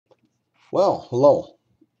Well, hello,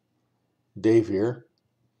 Dave here,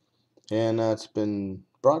 and it's been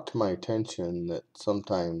brought to my attention that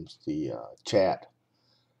sometimes the chat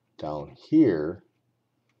down here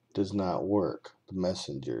does not work. The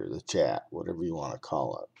messenger, the chat, whatever you want to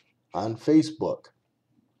call it, on Facebook.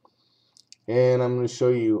 And I'm going to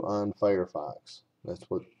show you on Firefox. That's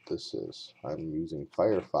what this is. I'm using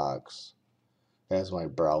Firefox as my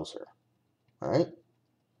browser. All right.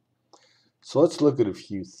 So let's look at a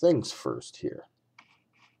few things first here.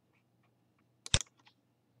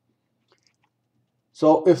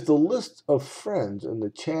 So if the list of friends in the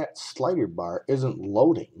chat slider bar isn't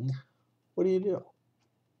loading, what do?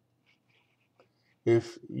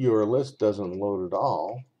 If your list doesn't load at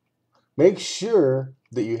all, make sure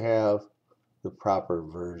that you have the proper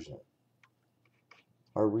version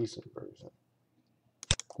or recent version.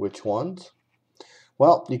 Which ones?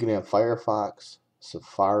 Well, you can have Firefox,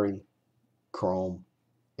 Safari, Chrome,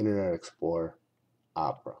 Internet Explorer,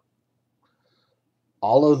 Opera.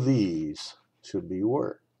 All of these should be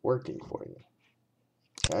working for you.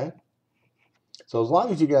 Okay? So as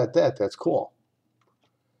long as you got that, that's cool.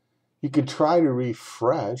 You could try to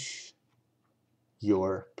refresh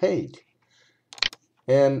your page.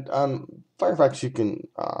 And on Firefox, you can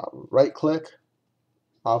right-click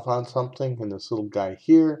off on something, and this little guy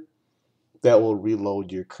here, that will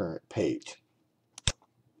reload your current page.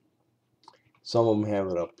 Some of them have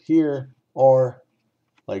it up here, or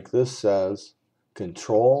like this says,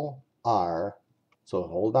 Control R. So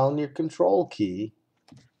hold down your Control key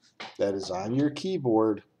that is on your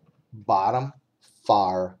keyboard, bottom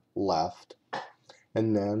far left,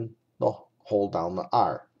 and then hold down the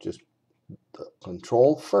R. Just the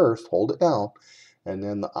Control first, hold it down, and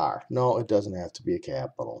then the R. No, it doesn't have to be a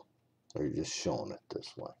capital. Or you're just showing it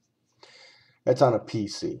this way. That's on a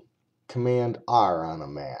PC. Command R on a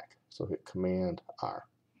Mac. So hit Command R.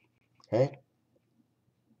 Okay?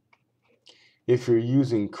 If you're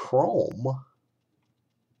using Chrome,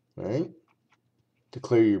 right, to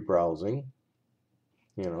clear your browsing,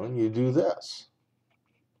 you do this.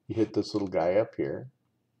 You hit this little guy up here.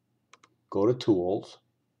 Go to Tools.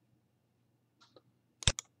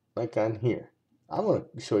 Like on here. I'm going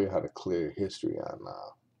to show you how to clear history on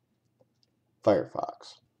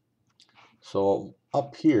Firefox. So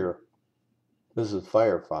up here, this is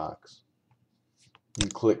Firefox. You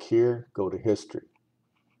click here, go to History.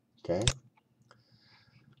 Okay?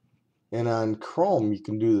 And on Chrome, you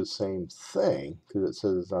can do the same thing because it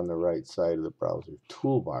says it's on the right side of the browser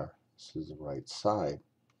toolbar. This is the right side.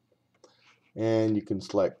 And you can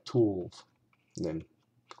select Tools and then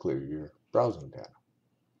clear your browsing data.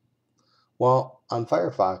 Well, on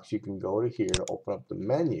Firefox, you can go to here to open up the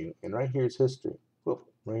menu, and right here is History. Whoop,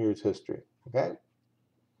 right here is History. Okay?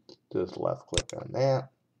 Just left click on that.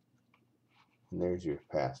 And there's your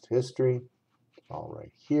past history. All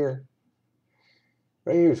right here.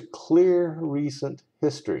 Right here is Clear Recent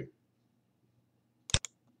History.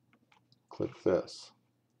 Click this.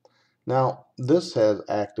 Now, this has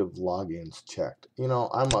active logins checked. I'm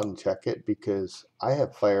uncheck it because I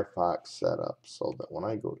have Firefox set up so that when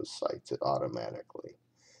I go to sites, it automatically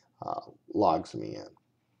logs me in.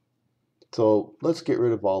 So let's get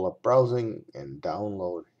rid of all the browsing and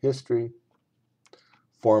download history,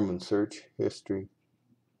 form and search history,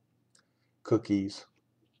 cookies,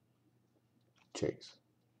 chase.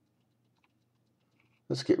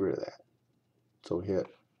 Let's get rid of that. So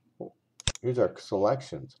here's our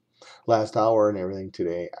selections. Last hour and everything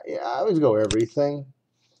today. Yeah, I always go everything.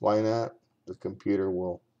 Why not? The computer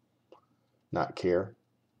will not care.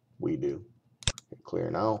 We do. Hit clear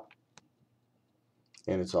now.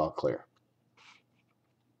 And it's all clear.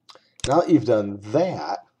 Now that you've done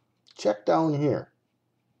that, check down here.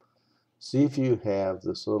 See if you have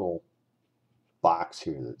this little box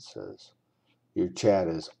here that says your chat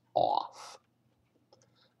is off.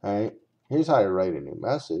 Alright, here's how to write a new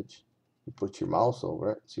message. You put your mouse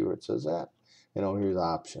over it, see where it says that. And over here's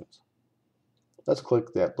options. Let's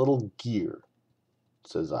click that little gear. It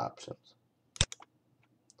says options.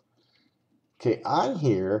 Okay, on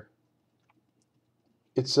here,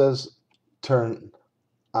 it says turn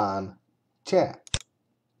on chat.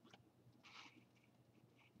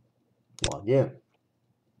 Log in.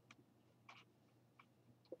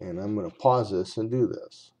 And I'm going to pause this and do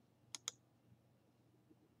this.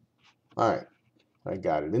 Alright, I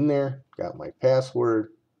got it in there, got my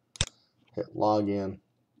password, hit login.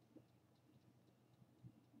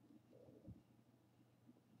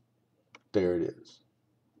 There it is.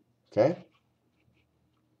 Okay?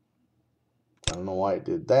 I don't know why it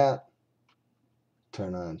did that.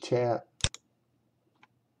 Turn on chat.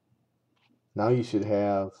 Now you should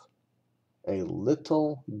have a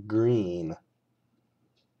little green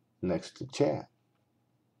next to chat.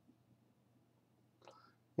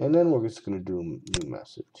 And then we're just going to do new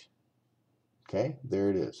message. Okay, there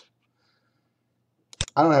it is.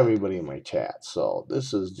 I don't have anybody in my chat, so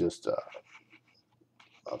this is just a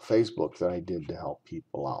Facebook that I did to help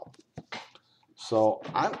people out. So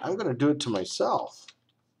I'm going to do it to myself.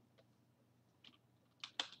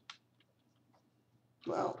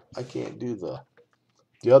 Well, I can't do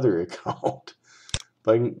the other account,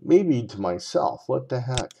 but maybe to myself. What the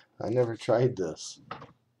heck? I never tried this.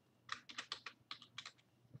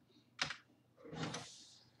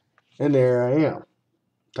 And there I am,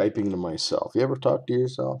 typing to myself. You ever talk to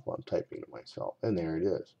yourself? Well, I'm typing to myself, and there it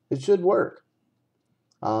is. It should work.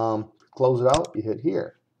 Close it out, you hit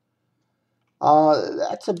here.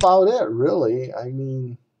 That's about it, really. I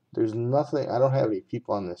mean, there's nothing. I don't have any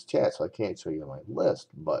people on this chat, so I can't show you my list,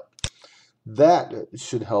 but that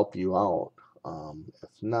should help you out.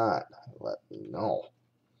 If not, let me know.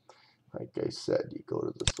 Like I said, you go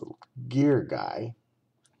to this little gear guy,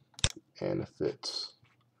 and if it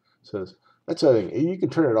says, that's the other thing, you can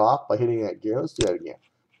turn it off by hitting that gear. Let's do that again.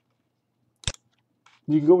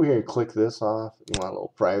 You can go over here and click this off. You want a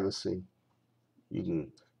little privacy. You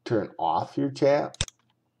can turn off your chat.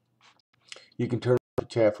 You can turn off the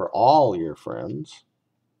chat for all your friends.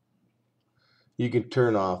 You can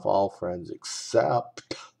turn off all friends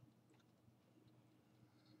except,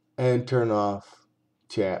 and turn off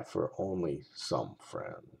chat for only some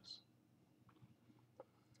friends.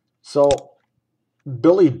 So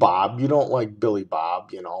Billy Bob, you don't like Billy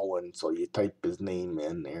Bob, you know, and so you type his name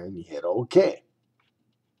in there and you hit OK.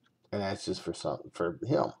 And that's just for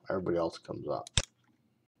him. Everybody else comes up.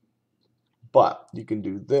 But you can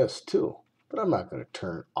do this too. But I'm not going to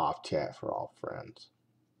turn off chat for all friends.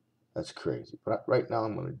 That's crazy. But right now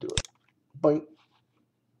I'm going to do it. Boink.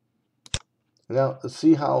 Now let's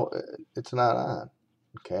see how it's not on.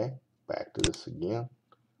 Okay, back to this again.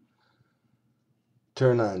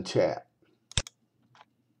 Turn on chat.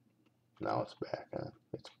 Now it's back on.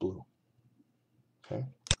 It's blue. Okay.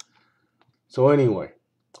 So anyway,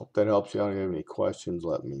 hope that helps you out. If you have any questions,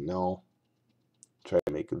 let me know. Try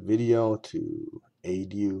to make a video to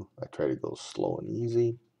aid you. I try to go slow and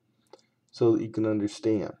easy so that you can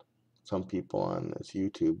understand. Some people on this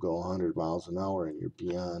YouTube go 100 miles an hour and you're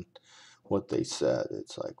beyond what they said.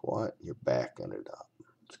 It's like, what? You're backing it up.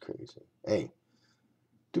 It's crazy. Hey,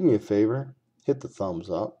 do me a favor. Hit the thumbs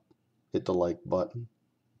up. Hit the like button.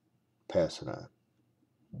 Pass it on.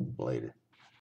 Later.